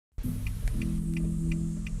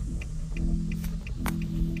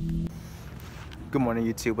Good morning,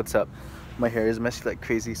 YouTube. What's up? My hair is messy like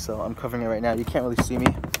crazy, so I'm covering it right now. You can't really see me,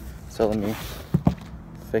 so let me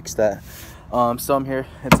fix that. So I'm here.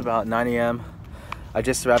 It's about 9 a.m. I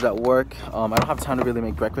just arrived at work. I don't have time to really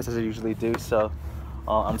make breakfast as I usually do, so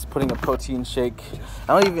I'm just putting a protein shake.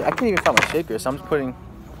 I can't even find my shaker, so I'm just putting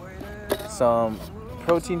some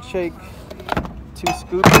protein shake, 2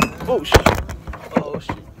 scoops. Oh shoot! Oh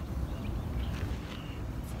shoot!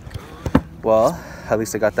 Well, at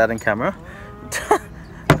least I got that in camera.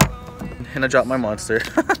 And I dropped my monster.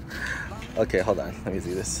 Okay, hold on. Let me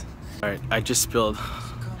do this. Alright, I just spilled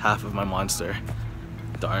half of my monster.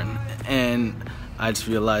 Darn. And I just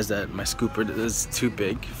realized that my scooper is too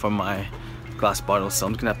big for my glass bottle, so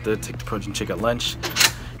I'm just gonna have to take the protein shake at lunch.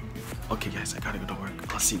 Okay guys, I gotta go to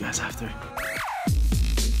work. I'll see you guys after.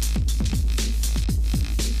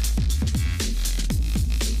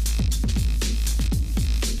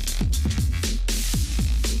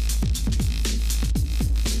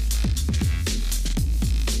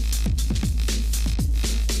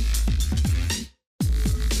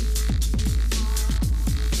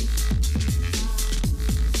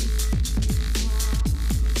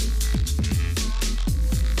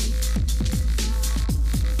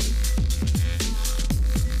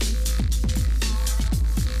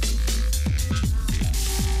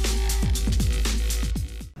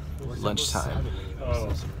 Lunchtime. Oh,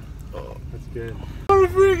 that's good. Oh,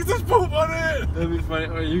 freak, just poop on it! That'd be funny.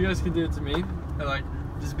 Or you guys can do it to me, and like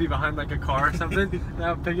just be behind like a car or something, and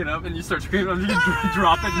I'll pick it up, and you start screaming, and you just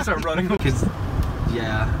drop it, and you start running. Cause,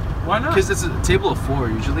 yeah. Why not? Because it's a table of 4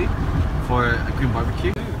 usually for a green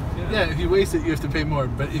barbecue. Yeah, if you waste it, you have to pay more.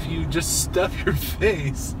 But if you just stuff your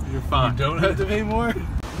face, You're fine. You don't have to pay more.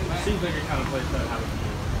 Seems like a kind of place that happens.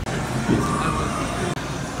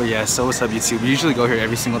 But yeah, so what's up YouTube? We usually go here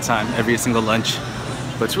every single time, every single lunch,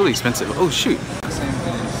 but it's really expensive. Oh shoot! Same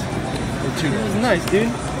place. This is nice, dude.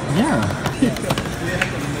 Yeah.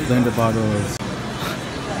 Blender bottles.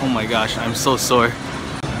 Oh my gosh, I'm so sore.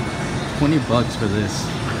 $20 for this.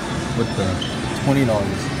 With the $20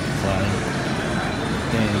 fine.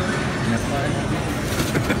 Dang.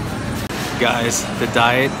 Guys, the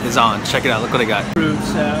diet is on. Check it out. Look what I got. Fruit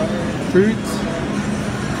salad. Fruits.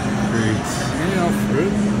 Fruits. You know,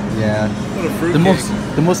 fruit. Yeah. What a fruit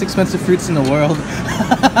The most expensive fruits in the world.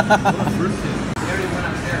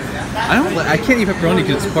 I can't eat pepperoni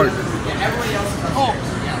because it's pork.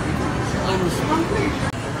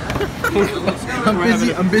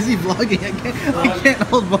 I'm busy vlogging. I can't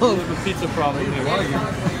hold both. The pizza problem in vlogging.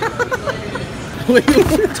 Wait,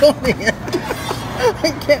 you told me.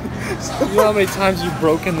 I can't. You know how many times you've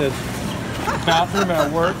broken the bathroom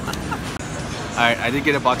at work? Alright, I did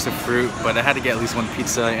get a box of fruit, but I had to get at least 1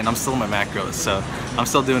 pizza, and I'm still in my macros, so I'm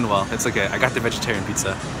still doing well. It's okay. I got the vegetarian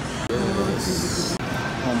pizza.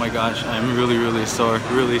 Oh my gosh, I'm really sore.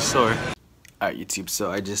 Really sore. Alright, YouTube, so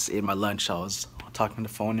I just ate my lunch. I was talking on the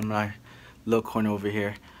phone in my little corner over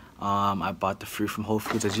here. I bought the fruit from Whole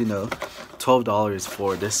Foods, as you know. $12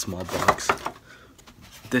 for this small box.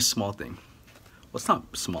 This small thing. Well, it's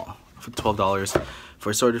not small. For $12 for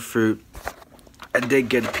assorted fruit. I did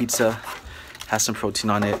get a pizza. Has some protein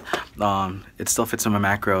on it. It still fits in my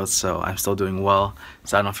macros, so I'm still doing well.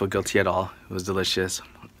 So I don't feel guilty at all. It was delicious,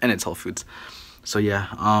 and it's Whole Foods. So yeah,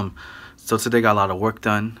 so today got a lot of work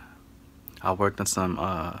done. I worked on some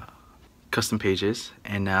custom pages,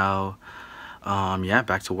 and now, yeah,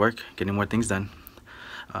 back to work, getting more things done.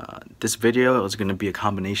 This video is gonna be a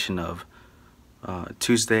combination of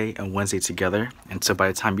Tuesday and Wednesday together, and so by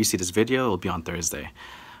the time you see this video, it'll be on Thursday.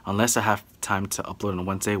 Unless I have time to upload on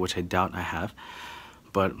Wednesday, which I doubt I have.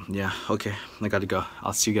 But yeah, okay, I gotta go.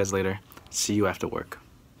 I'll see you guys later. See you after work.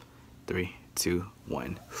 3, 2,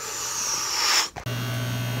 1.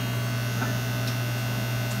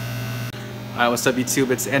 Alright, what's up YouTube?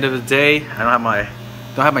 It's the end of the day. I don't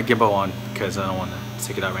have my gimbal on because I don't want to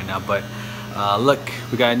take it out right now. But look,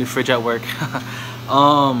 we got a new fridge at work.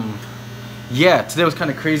 Yeah, today was kind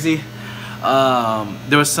of crazy.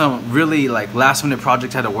 There was some really like last minute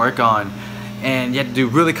projects I had to work on, and you had to do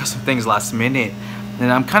really custom things last minute,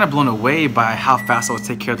 and I'm kind of blown away by how fast I was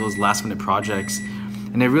take care of those last minute projects,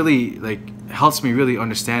 and it really like helps me really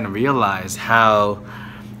understand and realize how,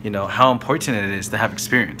 you know, how important it is to have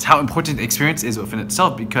experience, how important experience is within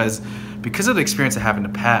itself, because of the experience I have in the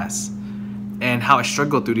past and how I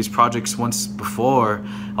struggled through these projects once before.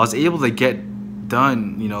 I was able to get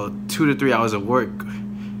done, you know, 2 to 3 hours of work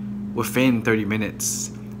within 30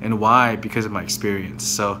 minutes. And why? Because of my experience.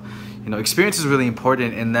 So, you know, experience is really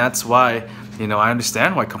important, and that's why, you know, I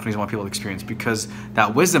understand why companies want people to experience, because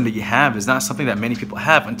that wisdom that you have is not something that many people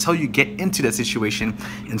have until you get into that situation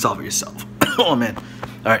and solve it yourself. Oh man.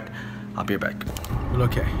 All right, I'll be right back.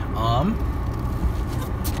 Okay.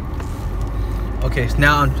 Okay, so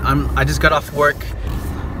now I just got off work.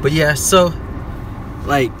 But yeah, so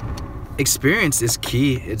like experience is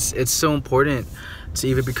key. It's so important to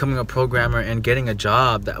even becoming a programmer and getting a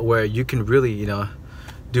job where you can really, you know,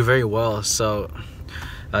 do very well. So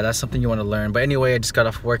that's something you want to learn. But anyway, I just got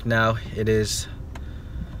off work now. It's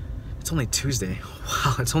only Tuesday.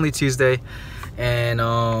 Wow, it's only Tuesday. And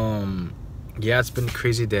yeah, it's been a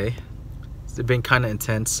crazy day. It's been kind of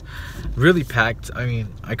intense, really packed. I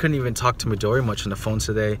mean, I couldn't even talk to Midori much on the phone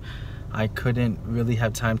today. I couldn't really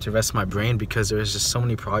have time to rest my brain because there's just so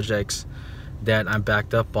many projects that I'm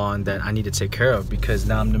backed up on that I need to take care of, because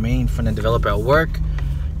now I'm the main front-end developer at work.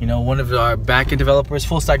 You know, one of our back-end developers,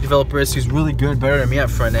 full-stack developers, who's really good, better than me at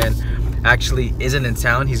front-end, actually isn't in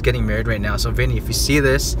town. He's getting married right now. So Vinny, if you see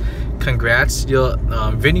this, congrats.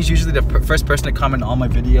 Vinny's usually the first person to comment on all my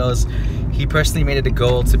videos. He personally made it a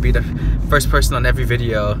goal to be the first person on every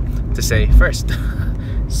video to say first.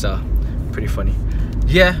 So pretty funny.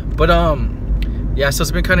 Yeah, but yeah, so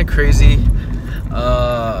it's been kind of crazy,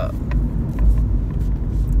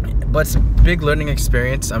 but it's a big learning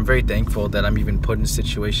experience. I'm very thankful that I'm even put in a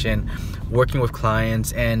situation working with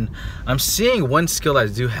clients, and I'm seeing one skill I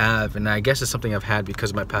do have, and I guess it's something I've had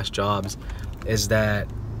because of my past jobs, is that,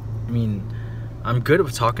 I mean, I'm good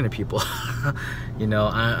with talking to people. You know,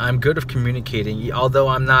 I'm good with communicating, although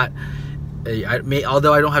I'm not,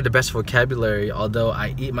 although I don't have the best vocabulary, although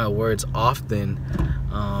I eat my words often.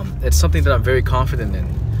 It's something that I'm very confident in.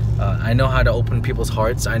 I know how to open people's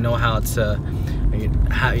hearts. I know how to,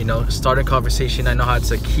 you know, start a conversation. I know how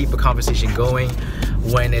to keep a conversation going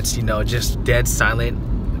when it's, you know, just dead silent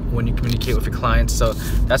when you communicate with your clients. So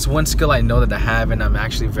that's one skill I know that I have, and I'm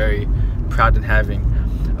actually very proud in having.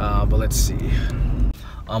 But let's see.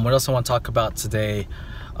 What else I want to talk about today?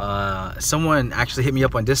 Someone actually hit me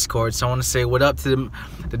up on Discord, so I want to say what up to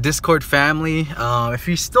the Discord family. If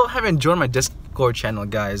you still haven't joined my Discord channel,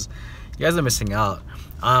 guys, you guys are missing out.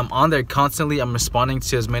 I'm on there constantly. I'm responding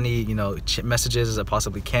to as many, you know, messages as I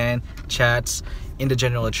possibly can, chats, in the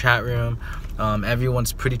general chat room.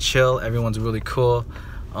 Everyone's pretty chill. Everyone's really cool.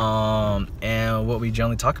 And what we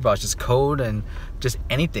generally talk about is just code and just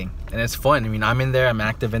anything, and it's fun. I mean, I'm in there, I'm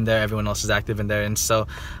active in there, everyone else is active in there, and so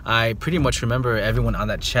I pretty much remember everyone on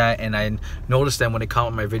that chat, and I noticed them when they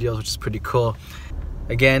comment my videos, which is pretty cool.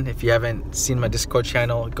 Again, if you haven't seen my Discord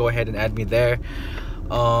channel, go ahead and add me there.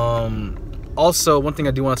 Also, one thing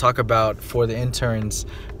I do want to talk about for the interns,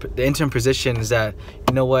 the intern position, is that,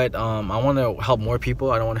 you know what, I want to help more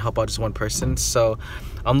people. I don't want to help out just one person. So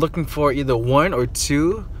I'm looking for either 1 or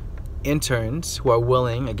 2 interns who are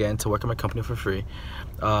willing, again, to work at my company for free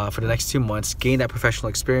for the next 2 months, gain that professional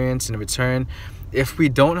experience. In return, if we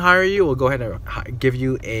don't hire you, we'll go ahead and give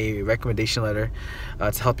you a recommendation letter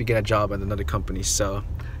to help you get a job at another company. So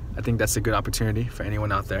I think that's a good opportunity for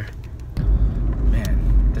anyone out there.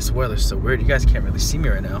 Man, this weather's so weird. You guys can't really see me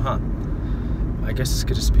right now, huh? I guess this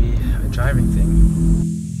could just be a driving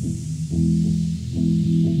thing.